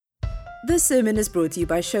This sermon is brought to you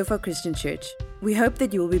by Shofar Christian Church. We hope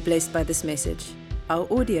that you will be blessed by this message. Our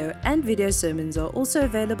audio and video sermons are also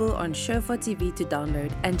available on Shofar TV to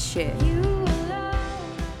download and share.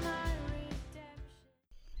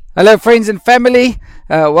 Hello friends and family,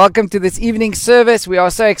 welcome to this evening service. We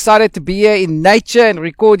are so excited to be here in nature and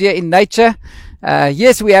record here in nature.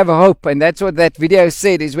 Yes, we have a hope, and that's what that video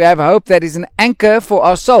said, is we have a hope that is an anchor for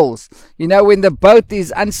our souls. You know, when the boat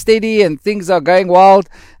is unsteady and things are going wild,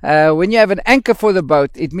 when you have an anchor for the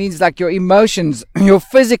boat, it means like your emotions, your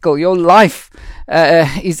physical, your life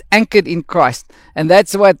is anchored in Christ. And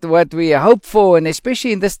that's what we hope for, and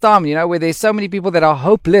especially in this time, you know, where there's so many people that are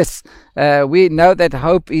hopeless, we know that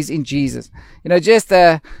hope is in Jesus. You know, just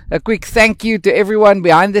a quick thank you to everyone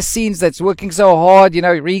behind the scenes that's working so hard. You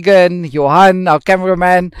know, Regan, Johan, our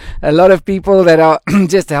cameraman, a lot of people that are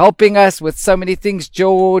just helping us with so many things,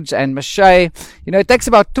 George and Mache. You know, it takes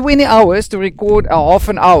about 20 hours to record a half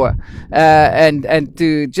an hour and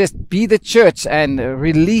to just be the church and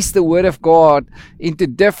release the word of God into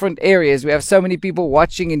different areas. We have so many people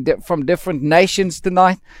watching from different nations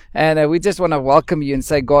tonight, and we just want to welcome you and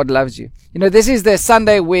say God loves you. You know, this is the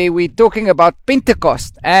Sunday where we're talking about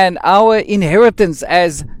Pentecost and our inheritance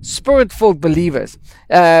as Spirit-filled believers,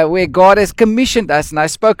 where God has commissioned us. And I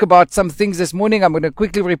spoke about some things this morning. I'm going to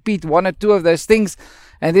quickly repeat one or two of those things,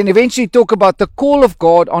 and then eventually talk about the call of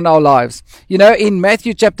God on our lives. You know, in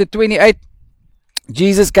Matthew chapter 28,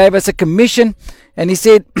 Jesus gave us a commission, and he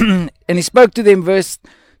said, and he spoke to them, verse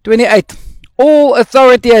 28, "All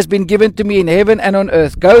authority has been given to me in heaven and on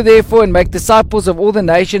earth. Go therefore and make disciples of all the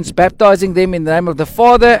nations, baptizing them in the name of the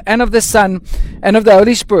Father and of the Son and of the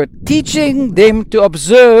Holy Spirit, teaching them to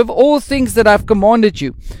observe all things that I've commanded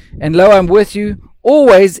you. And lo, I'm with you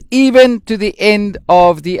always, even to the end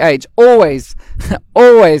of the age." Always.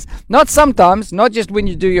 Always. Not sometimes, not just when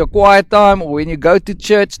you do your quiet time or when you go to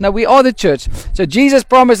church. No, we are the church. So Jesus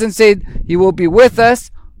promised and said he will be with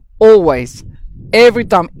us always, every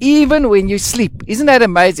time, even when you sleep. Isn't that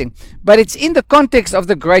amazing? But it's in the context of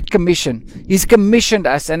the Great Commission. He's commissioned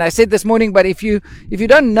us. And I said this morning, but if you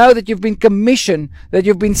don't know that you've been commissioned, that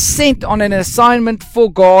you've been sent on an assignment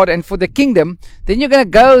for God and for the kingdom, then you're going to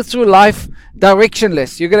go through life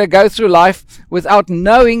directionless. You're going to go through life without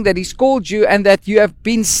knowing that he's called you and that you have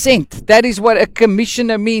been sent. That is what a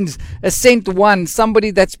commissioner means. A sent one,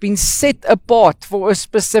 somebody that's been set apart for a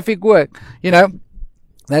specific work. You know,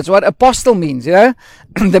 that's what apostle means, you know,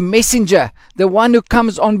 the messenger, the one who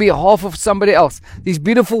comes on behalf of somebody else. These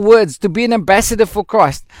beautiful words, to be an ambassador for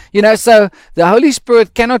Christ. You know, so the Holy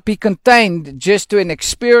Spirit cannot be contained just to an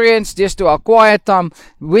experience, just to our quiet time.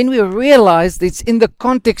 When we realize it's in the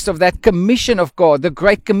context of that commission of God, the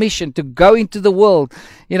Great Commission to go into the world.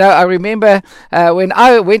 You know, I remember when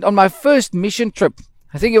I went on my first mission trip,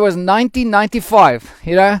 I think it was 1995,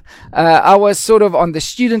 you know, I was sort of on the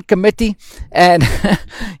student committee, and,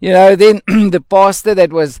 you know, then the pastor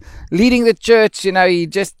that was leading the church, you know,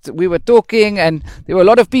 we were talking, and there were a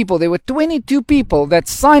lot of people. There were 22 people that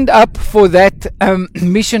signed up for that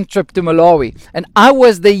mission trip to Malawi, and I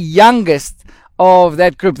was the youngest of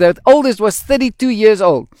that group. The oldest was 32 years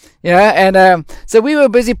old, you know, and so we were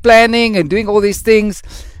busy planning and doing all these things.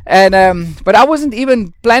 And but I wasn't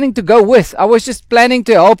even planning to go with. I was just planning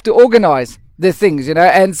to help to organize the things, you know.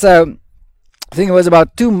 And so I think it was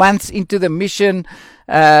about 2 months into the mission.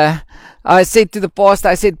 I said to the pastor,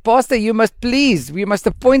 I said, "Pastor, we must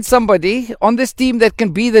appoint somebody on this team that can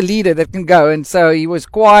be the leader, that can go." And so he was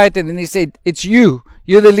quiet, and then he said, "It's you.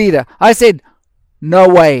 You're the leader." I said, "No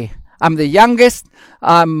way. I'm the youngest.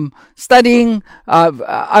 I'm studying.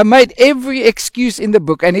 I made every excuse in the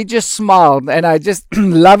book." And he just smiled. And I just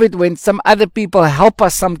love it when some other people help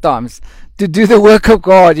us sometimes to do the work of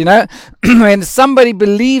God, you know. When somebody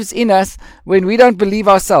believes in us when we don't believe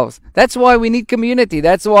ourselves. That's why we need community.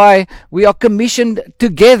 That's why we are commissioned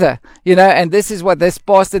together, you know. And this is what this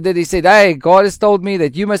pastor did. He said, "Hey, God has told me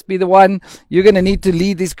that you must be the one. You're going to need to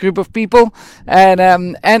lead this group of people." And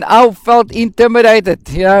I felt intimidated.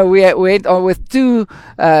 You know, we went on with 2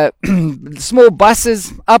 small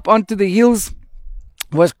buses up onto the hills.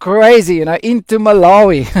 Was crazy, you know, into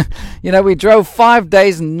Malawi. You know, we drove 5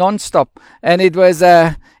 days non-stop, and it was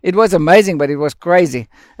amazing, but it was crazy.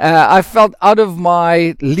 I felt out of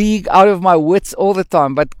my league, out of my wits all the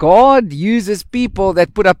time. But God uses people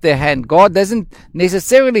that put up their hand. God doesn't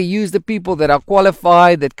necessarily use the people that are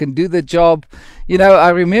qualified, that can do the job. You know, I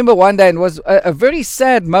remember one day, and it was a very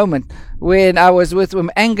sad moment, when I was with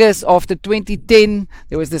Angus after 2010.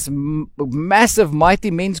 There was this massive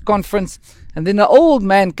Mighty Men's Conference, and then an old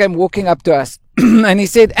man came walking up to us. and he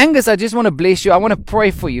said, Angus, I just want to bless you. I want to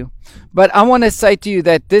pray for you. But I want to say to you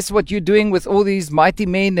that this, what you're doing with all these mighty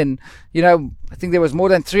men, and, I think there was more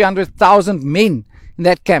than 300,000 men in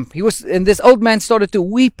that camp. And this old man started to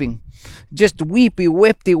weeping. Just weep. He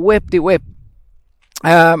wept.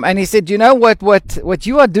 And he said, what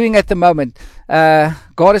you are doing at the moment,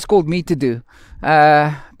 God has called me to do.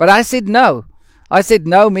 But I said no. I said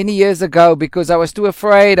no many years ago because I was too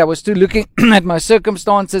afraid. I was too looking at my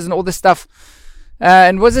circumstances and all this stuff.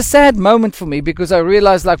 And it was a sad moment for me because I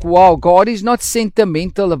realized, wow, God is not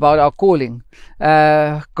sentimental about our calling.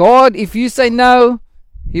 God, if you say no,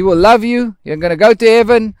 He will love you. You're going to go to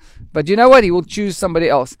heaven. But you know what? He will choose somebody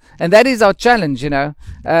else. And that is our challenge,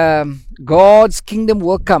 God's kingdom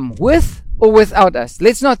will come with or without us.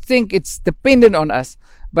 Let's not think it's dependent on us,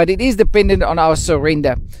 but it is dependent on our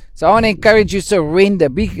surrender. So I want to encourage you, surrender.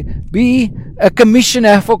 Be a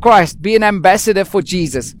commissioner for Christ. Be an ambassador for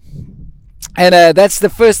Jesus. And that's the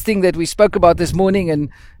first thing that we spoke about this morning.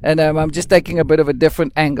 And I'm just taking a bit of a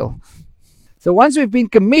different angle. So once we've been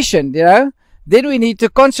commissioned, then we need to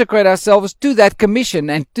consecrate ourselves to that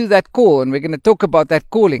commission and to that call. And we're going to talk about that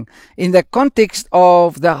calling in the context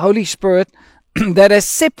of the Holy Spirit that has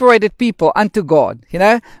separated people unto God.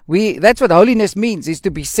 That's what holiness means, is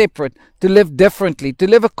to be separate, to live differently, to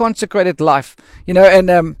live a consecrated life. And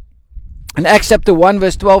in Acts chapter 1,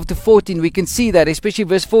 verse 12 to 14, we can see that, especially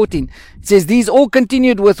verse 14. It says, these all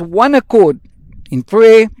continued with one accord in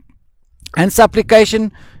prayer and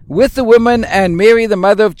supplication with the women and Mary, the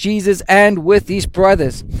mother of Jesus, and with his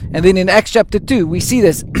brothers. And then in Acts chapter 2, we see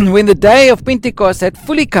this. When the day of Pentecost had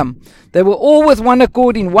fully come, they were all with one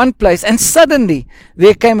accord in one place, and suddenly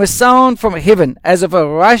there came a sound from heaven as of a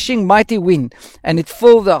rushing mighty wind, and it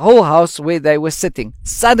filled the whole house where they were sitting.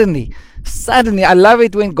 Suddenly, I love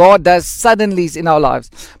it when God does suddenlies in our lives.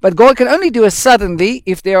 But God can only do a suddenly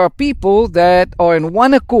if there are people that are in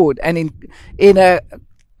one accord and in a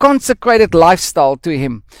consecrated lifestyle to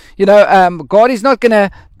Him. God is not going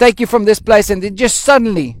to take you from this place and then just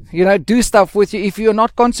suddenly, do stuff with you if you're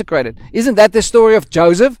not consecrated. Isn't that the story of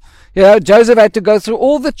Joseph? Joseph had to go through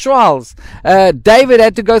all the trials. David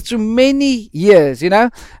had to go through many years,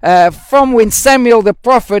 from when Samuel the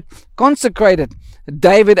prophet consecrated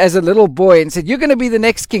David as a little boy and said, you're going to be the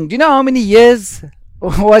next king. Do you know how many years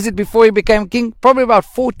was it before he became king? Probably about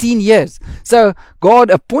 14 years. So God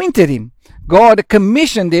appointed him. God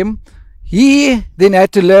commissioned him. He then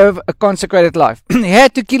had to live a consecrated life. He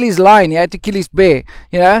had to kill his lion. He had to kill his bear,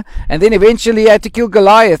 and then eventually he had to kill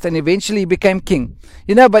Goliath, and eventually he became king.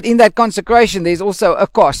 But in that consecration, there's also a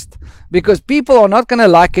cost, because people are not going to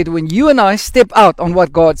like it when you and I step out on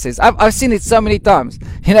what God says. I've seen it so many times,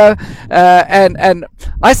 and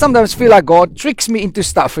I sometimes feel like God tricks me into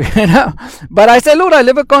stuff, But I say, Lord, I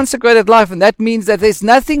live a consecrated life, and that means that there's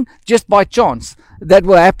nothing just by chance that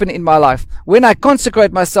will happen in my life. When I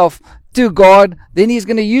consecrate myself to God, then He's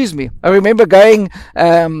going to use me. I remember going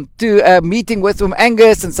to a meeting with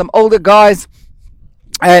Angus and some older guys,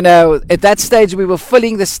 and at that stage we were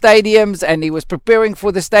filling the stadiums, and he was preparing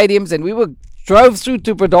for the stadiums, and we drove through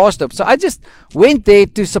to Bredasdorp. So I just went there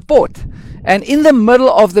to support, and in the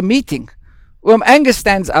middle of the meeting, Angus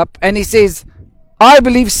stands up and he says, I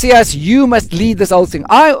believe, C.S., you must lead this whole thing.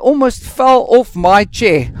 I almost fell off my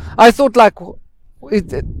chair. I thought,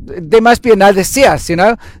 there must be another CS,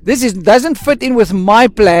 This doesn't fit in with my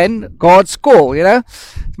plan, God's call,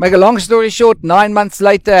 Make a long story short, 9 months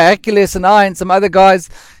later, Hercules and I and some other guys,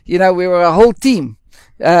 we were a whole team.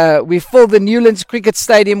 We filled the Newlands Cricket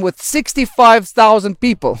Stadium with 65,000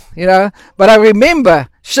 people, But I remember,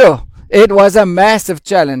 it was a massive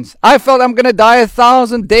challenge. I felt I'm going to die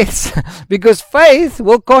 1,000 deaths because faith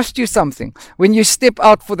will cost you something when you step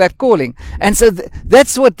out for that calling. And so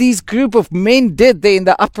that's what these group of men did there in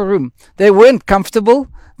the upper room. They weren't comfortable.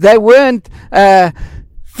 They weren't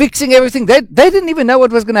fixing everything. They didn't even know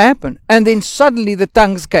what was going to happen. And then suddenly the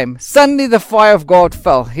tongues came. Suddenly the fire of God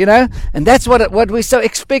fell, And that's what we're so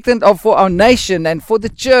expectant of for our nation and for the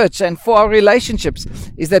church and for our relationships,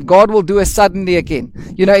 is that God will do us suddenly again.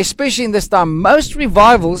 Especially in this time, most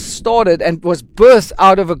revivals started and was birthed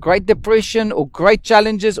out of a Great Depression or great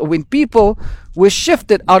challenges, or when people were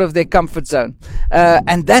shifted out of their comfort zone.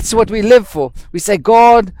 And that's what we live for. We say,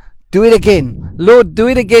 God, do it again. Lord, do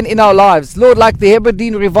it again in our lives. Lord, like the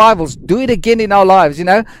Hebridean revivals, do it again in our lives,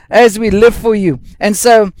 as we live for you. And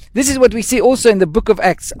so this is what we see also in the book of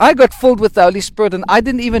Acts. I got filled with the Holy Spirit, and I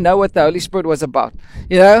didn't even know what the Holy Spirit was about.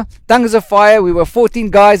 Tongues of fire. We were 14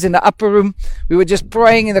 guys in the upper room. We were just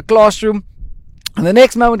praying in the classroom. And the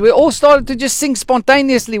next moment, we all started to just sing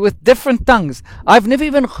spontaneously with different tongues. I've never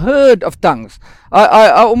even heard of tongues. I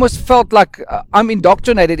almost felt like I'm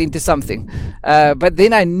indoctrinated into something. But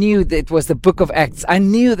then I knew that it was the book of Acts. I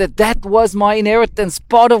knew that that was my inheritance,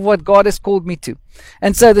 part of what God has called me to.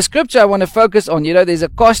 And so the scripture I want to focus on, there's a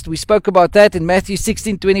cost. We spoke about that in Matthew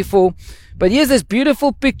 16:24. But here's this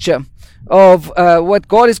beautiful picture of what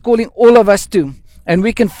God is calling all of us to. And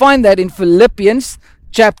we can find that in Philippians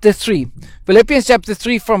chapter 3. Philippians chapter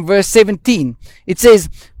 3 from verse 17. It says,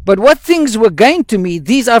 "But what things were gain to me,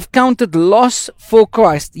 these I've counted loss for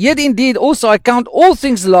Christ. Yet indeed also I count all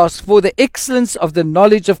things loss for the excellence of the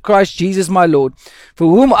knowledge of Christ Jesus my Lord, for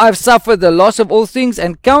whom I've suffered the loss of all things,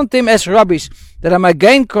 and count them as rubbish, that I may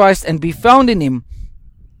gain Christ and be found in him,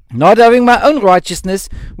 not having my own righteousness,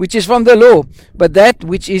 which is from the law, but that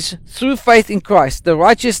which is through faith in Christ, the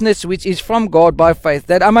righteousness which is from God by faith,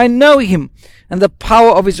 that I may know him, and the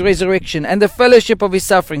power of his resurrection, and the fellowship of his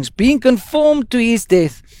sufferings, being conformed to his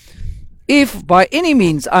death, if by any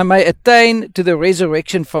means I may attain to the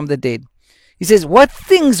resurrection from the dead." He says, "What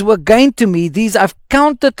things were gained to me, these I've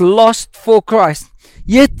counted lost for Christ.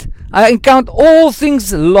 Yet I count all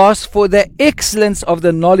things lost for the excellence of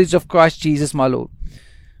the knowledge of Christ Jesus my Lord,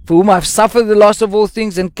 for whom I've suffered the loss of all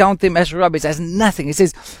things, and count them as rubbish," as nothing. He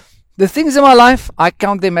says, the things in my life, I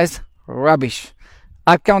count them as rubbish.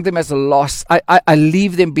 I count them as a loss. I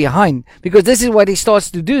leave them behind, because this is what he starts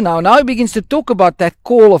to do now. Now he begins to talk about that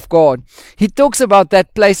call of God. He talks about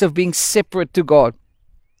that place of being separate to God.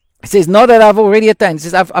 He says, not that I've already attained. He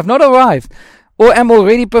says, I've not arrived or am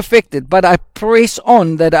already perfected, but I press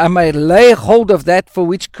on that I may lay hold of that for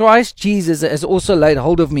which Christ Jesus has also laid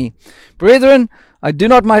hold of me. Brethren, I do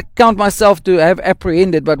not count myself to have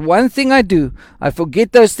apprehended, but one thing I do, I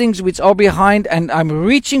forget those things which are behind, and I'm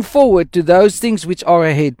reaching forward to those things which are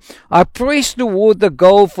ahead. I press toward the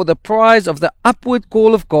goal for the prize of the upward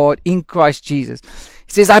call of God in Christ Jesus.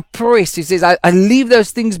 He says, I press. He says, I leave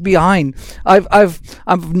those things behind. I've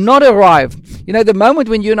not arrived. The moment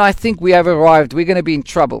when you and I think we have arrived, we're going to be in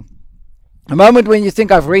trouble. The moment when you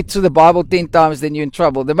think I've read through the Bible 10 times, then you're in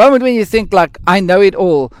trouble. The moment when you think like, I know it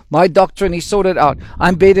all, my doctrine is sorted out,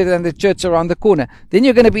 I'm better than the church around the corner, then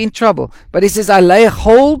you're going to be in trouble. But he says, I lay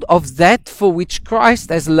hold of that for which Christ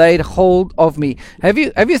has laid hold of me. Have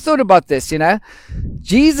you thought about this?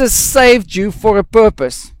 Jesus saved you for a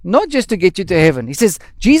purpose, not just to get you to heaven. He says,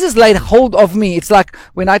 Jesus laid hold of me. It's like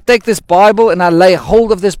when I take this Bible and I lay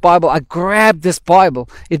hold of this Bible, I grab this Bible,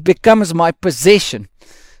 it becomes my possession.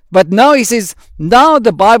 But now he says, now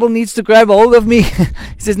the Bible needs to grab hold of me. He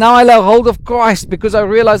says, now I lay hold of Christ, because I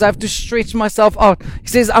realize I have to stretch myself out. He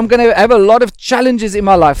says, I'm going to have a lot of challenges in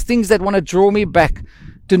my life, things that want to draw me back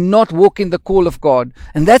to not walk in the call of God.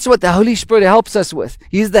 And that's what the Holy Spirit helps us with.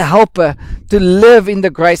 He's the helper to live in the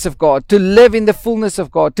grace of God, to live in the fullness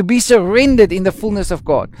of God, to be surrendered in the fullness of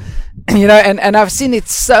God. And I've seen it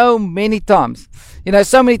so many times.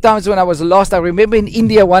 So many times when I was lost. I remember in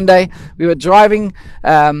India one day, we were driving,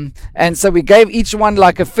 and so we gave each one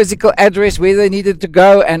like a physical address where they needed to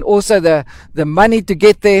go, and also the money to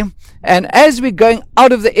get there. And as we're going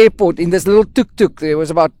out of the airport in this little tuk-tuk, there was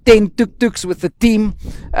about 10 tuk-tuks with the team.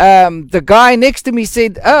 The guy next to me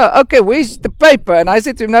said, "Oh, okay, where's the paper?" And I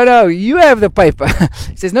said to him, No, you have the paper.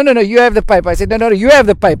 He says, No, you have the paper. I said, No, you have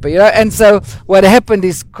the paper. And so what happened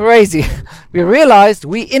is crazy. We realized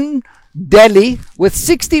we're in Delhi with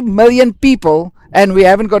 60 million people, and we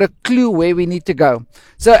haven't got a clue where we need to go.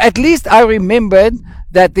 So at least I remembered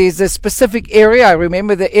that there's a specific area. I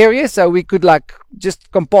remember the area, so we could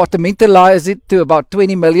just compartmentalize it to about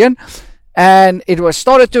 20 million. And it was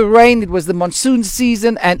started to rain. It was the monsoon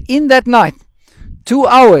season, and in that night, 2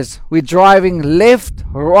 hours, we're driving left,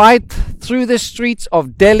 right through the streets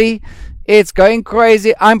of Delhi. It's going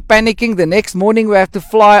crazy. I'm panicking. The next morning we have to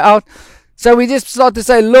fly out. So we just start to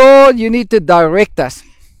say, Lord, you need to direct us.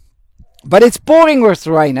 But it's pouring with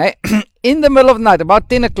rain, in the middle of the night, about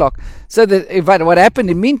 10 o'clock. So what happened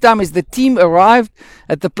in the meantime is the team arrived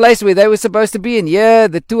at the place where they were supposed to be. And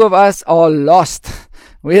the two of us are lost.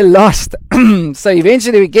 We're lost. So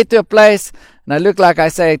eventually we get to a place, and I look like I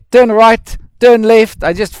say, turn right, turn left.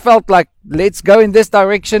 I just felt like, let's go in this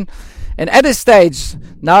direction. And at a stage,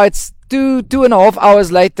 now it's 2.5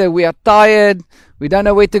 hours later, we are tired. We don't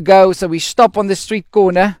know where to go, so we stop on the street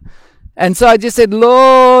corner. And so I just said,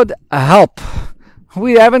 Lord, help.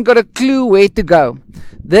 We haven't got a clue where to go.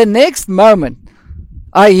 The next moment,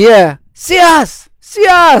 I hear, see us.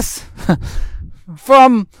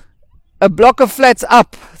 From a block of flats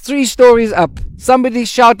up, 3 stories up, somebody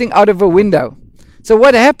shouting out of a window. So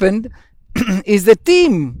what happened is the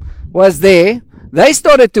team was there. They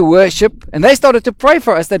started to worship, and they started to pray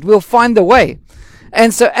for us that we'll find the way.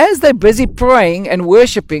 And so as they're busy praying and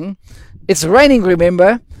worshiping, it's raining,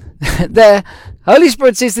 remember? The Holy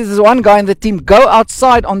Spirit says to this one guy in the team, go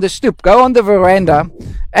outside on the stoop, go on the veranda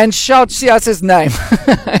and shout Sias's name.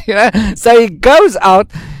 So he goes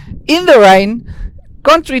out in the rain,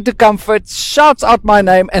 contrary to comfort, shouts out my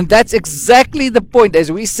name, and that's exactly the point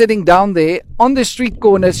as we're sitting down there on the street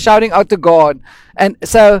corners shouting out to God. And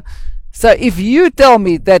so if you tell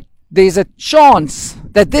me that there's a chance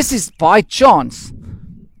that this is by chance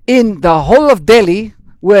in the whole of Delhi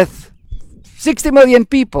with 60 million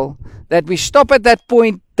people, that we stop at that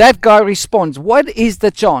point, that guy responds, what is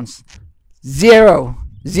the chance? 0.00000.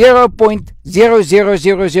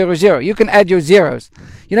 You can add your zeros.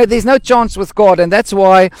 There's no chance with God, and that's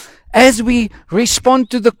why as we respond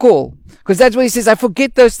to the call, because that's what he says, I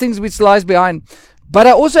forget those things which lies behind, but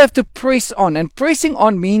I also have to press on, and pressing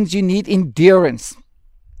on means you need endurance.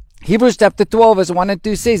 Hebrews chapter 12 verse 1 and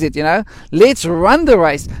 2 says it, let's run the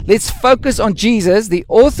race. Let's focus on Jesus, the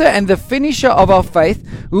author and the finisher of our faith,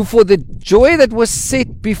 who for the joy that was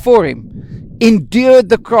set before him endured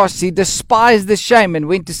the cross. He despised the shame and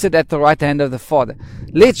went to sit at the right hand of the Father.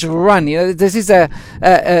 Let's run. This is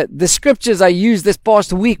the scriptures I used this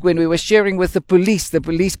past week when we were sharing with the police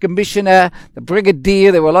commissioner, the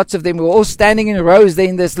brigadier. There were lots of them. We were all standing in rows there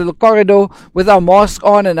in this little corridor with our mask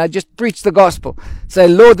on, and I just preached the gospel. Say,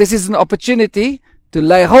 Lord, this is an opportunity to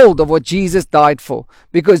lay hold of what Jesus died for,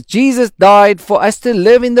 because Jesus died for us to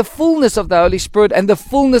live in the fullness of the Holy Spirit and the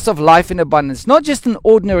fullness of life in abundance, not just an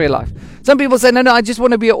ordinary life. Some people say, no, I just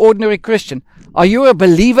want to be an ordinary Christian. Are you a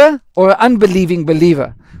believer or an unbelieving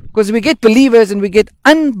believer? Because we get believers and we get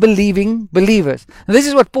unbelieving believers. And this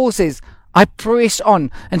is what Paul says, I press on.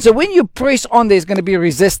 And so when you press on, there's going to be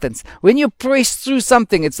resistance. When you press through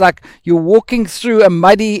something, it's like you're walking through a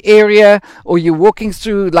muddy area, or you're walking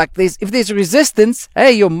through if there's resistance,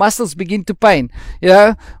 hey, your muscles begin to pain.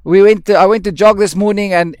 I went to jog this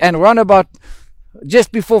morning and run about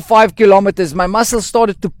just before 5 kilometers. My muscles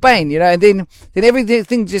started to pain, and then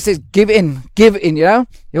everything just says, give in,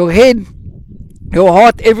 your head, your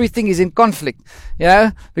heart, everything is in conflict,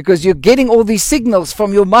 because you're getting all these signals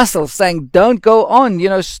from your muscles saying, don't go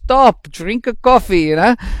on, stop, drink a coffee,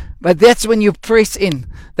 But that's when you press in.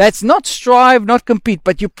 That's not strive, not compete,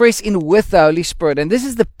 but you press in with the Holy Spirit. And this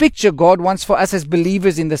is the picture God wants for us as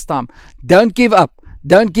believers in this time. Don't give up.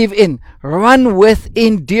 Don't give in. Run with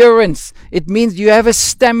endurance. It means you have a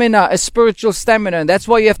stamina, a spiritual stamina. And that's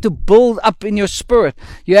why you have to build up in your spirit.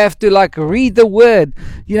 You have to read the word,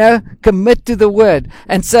 commit to the word.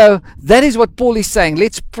 And so that is what Paul is saying.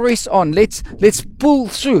 Let's press on. Let's pull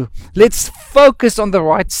through. Let's focus on the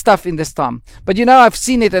right stuff in this time. But I've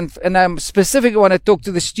seen it, and I'm specifically want to talk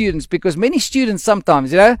to the students, because many students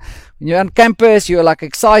sometimes, when you're on campus, you're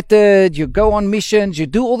excited, you go on missions, you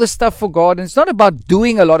do all this stuff for God, and it's not about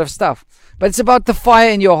doing a lot of stuff, but it's about the fire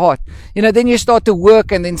in your heart. Then you start to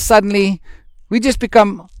work, and then suddenly we just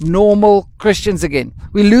become normal Christians again.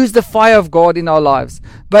 We lose the fire of God in our lives,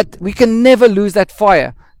 but we can never lose that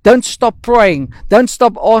fire. Don't stop praying. Don't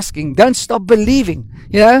stop asking. Don't stop believing.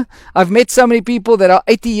 I've met so many people that are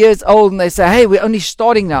 80 years old, and they say, hey, we're only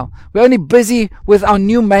starting now. We're only busy with our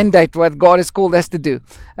new mandate, what God has called us to do.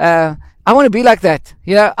 I want to be like that.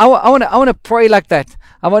 I want to pray like that.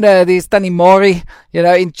 There's Tani Mori,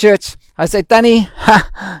 in church. I say, Tani,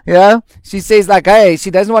 she says hey, she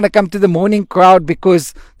doesn't want to come to the morning crowd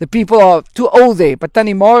because the people are too old there. But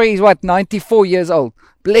Tani Mori is 94 years old.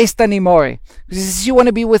 Bless Tani Mori. Because she want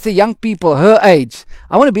to be with the young people, her age.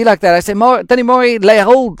 I want to be like that. I say, Tani Mori, lay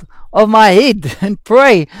hold of my head and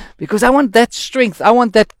pray, because I want that strength. I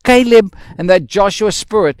want that Caleb and that Joshua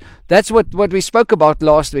spirit. That's what we spoke about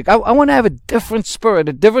last week. I want to have a different spirit,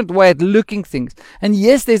 a different way at looking things. And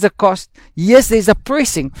yes, there's a cost. Yes, there's a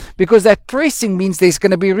pressing, because that pressing means there's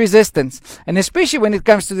going to be resistance. And especially when it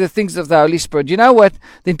comes to the things of the Holy Spirit, you know what?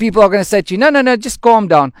 Then people are going to say to you, no, just calm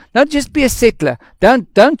down. No, just be a settler.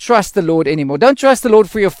 Don't trust the Lord anymore. Don't trust the Lord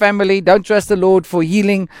for your family. Don't trust the Lord for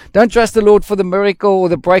healing. Don't trust the Lord for the miracle or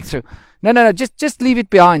the breakthrough. No, just leave it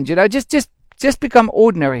behind. Just become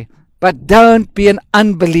ordinary. But don't be an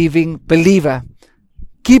unbelieving believer.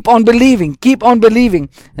 Keep on believing. Keep on believing.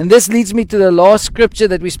 And this leads me to the last scripture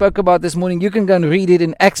that we spoke about this morning. You can go and read it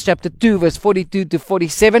in Acts chapter 2, verse 42 to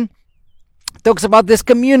 47. It talks about this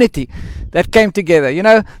community that came together.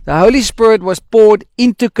 The Holy Spirit was poured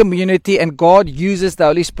into community, and God uses the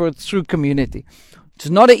Holy Spirit through community. It's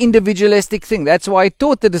not an individualistic thing. That's why He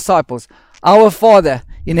taught the disciples, Our Father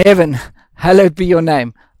in heaven, hallowed be your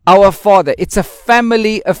name. Our Father. It's a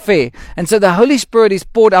family affair. And so the Holy Spirit is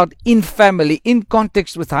poured out in family, in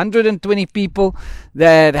context with 120 people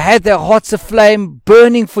that had their hearts aflame,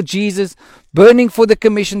 burning for Jesus. burning for the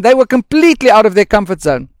commission. They were completely out of their comfort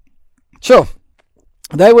zone. Sure.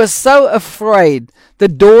 They were so afraid. The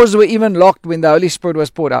doors were even locked when the Holy Spirit was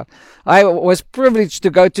poured out. I was privileged to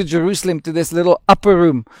go to Jerusalem, to this little upper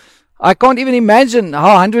room. I can't even imagine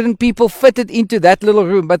how 100 people fitted into that little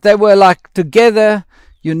room, but they were like together,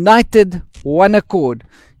 united, one accord.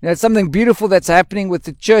 You know, it's something beautiful that's happening with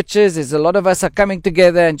the churches. There's a lot of us are coming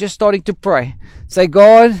together and just starting to pray. Say,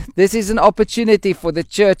 God, this is an opportunity for the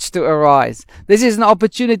church to arise. This is an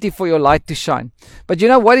opportunity for your light to shine. But you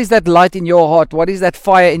know, what is that light in your heart? What is that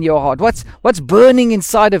fire in your heart? What's burning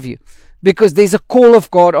inside of you? Because there's a call of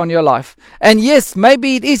God on your life. And yes,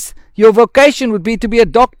 maybe it is. Your vocation would be to be a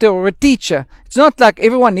doctor or a teacher. It's not like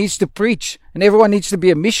everyone needs to preach and everyone needs to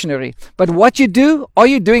be a missionary. But what you do, are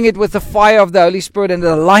you doing it with the fire of the Holy Spirit and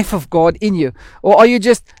the life of God in you? Or are you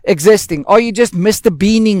just existing? Are you just Mr.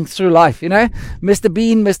 Beaning through life? You know, Mr.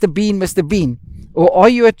 Bean, Mr. Bean, Mr. Bean. Or are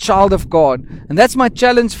you a child of God? And that's my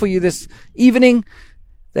challenge for you this evening,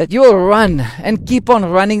 that you'll run and keep on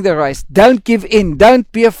running the race. Don't give in. Don't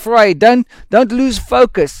be afraid. Don't lose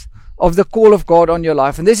focus of the call of God on your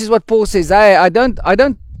life. And this is what Paul says, hey, I don't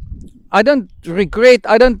regret,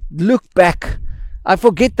 I don't look back. I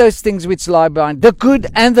forget those things which lie behind, the good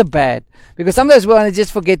and the bad. Because sometimes we want to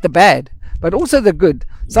just forget the bad, but also the good.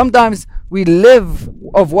 Sometimes we live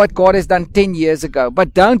of what God has done 10 years ago,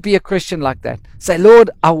 but don't be a Christian like that. Say, Lord,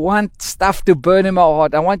 I want stuff to burn in my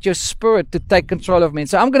heart. I want your Spirit to take control of me. And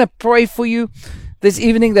so I'm going to pray for you this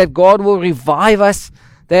evening that God will revive us,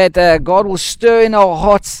 that God will stir in our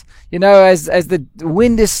hearts. You know, as the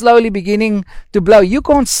wind is slowly beginning to blow, you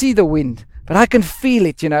can't see the wind, but I can feel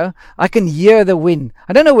it, you know. I can hear the wind.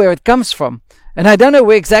 I don't know where it comes from, and I don't know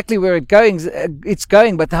exactly where it's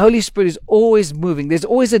going, but the Holy Spirit is always moving. There's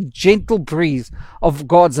always a gentle breeze of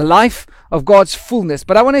God's life, of God's fullness.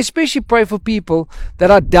 But I want to especially pray for people that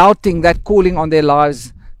are doubting that calling on their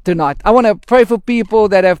lives tonight. I want to pray for people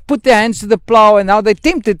that have put their hands to the plow and now they're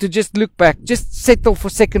tempted to just look back, just settle for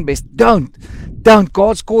second best. Don't.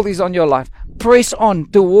 God's call is on your life. Press on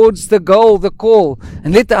towards the goal, the call,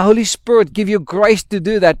 and let the Holy Spirit give you grace to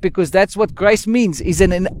do that, because that's what grace means, is an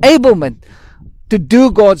enablement to do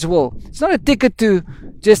God's will. It's not a ticket to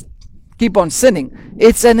just keep on sinning.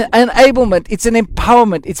 It's an enablement. It's an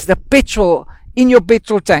empowerment. It's the petrol in your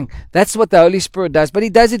petrol tank. That's what the Holy Spirit does, but He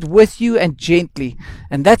does it with you and gently.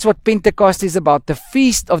 And that's what Pentecost is about, the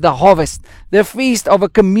feast of the harvest, the feast of a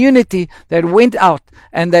community that went out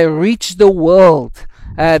and they reached the world.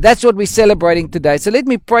 That's what we're celebrating today. So let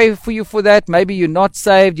me pray for you for that. Maybe you're not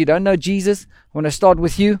saved, you don't know Jesus. I want to start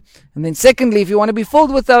with you. And then secondly, if you want to be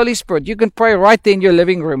filled with the Holy Spirit, you can pray right there in your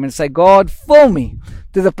living room and say, God, fill me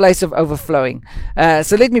to the place of overflowing.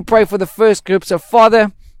 So let me pray for the first group. So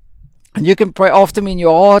Father, and you can pray after me in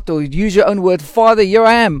your heart or use your own word. Father, here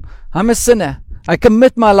I am. I'm a sinner. I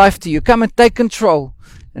commit my life to you. Come and take control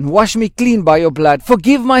and wash me clean by your blood.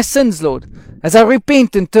 Forgive my sins, Lord, as I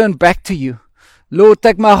repent and turn back to you. Lord,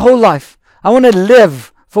 take my whole life. I want to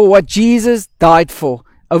live for what Jesus died for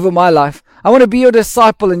over my life. I want to be your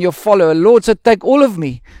disciple and your follower. Lord, so take all of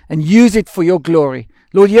me and use it for your glory.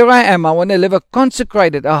 Lord, here I am. I want to live a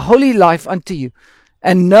consecrated, a holy life unto you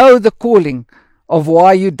and know the calling of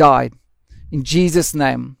why you died. In Jesus'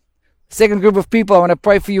 name. Second group of people, I want to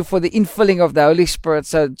pray for you for the infilling of the Holy Spirit.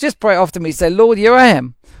 So just pray after me. Say, Lord, here I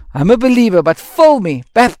am. I'm a believer, but fill me,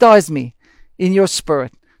 baptize me in your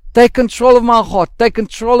Spirit. Take control of my heart, take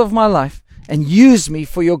control of my life, and use me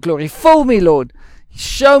for your glory. Fill me, Lord.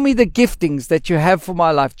 Show me the giftings that you have for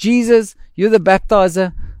my life. Jesus, you're the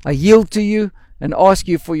baptizer. I yield to you and ask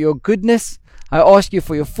you for your goodness. I ask you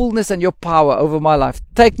for your fullness and your power over my life.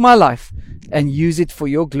 Take my life and use it for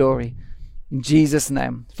your glory. In Jesus'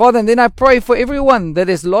 name. Father, and then I pray for everyone that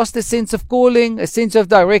has lost a sense of calling, a sense of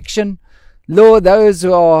direction. Lord, those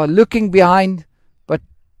who are looking behind but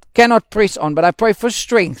cannot press on. But I pray for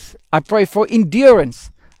strength. I pray for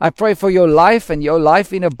endurance. I pray for your life and your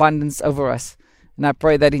life in abundance over us. And I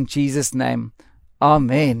pray that in Jesus' name.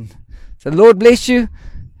 Amen. So the Lord bless you.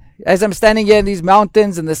 As I'm standing here in these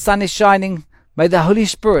mountains and the sun is shining, may the Holy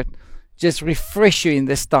Spirit just refresh you in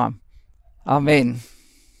this time. Amen.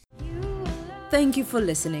 Thank you for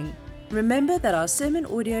listening. Remember that our sermon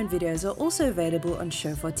audio and videos are also available on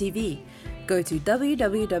Shofar TV. Go to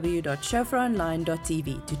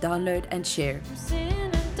www.shofaronline.tv to download and share.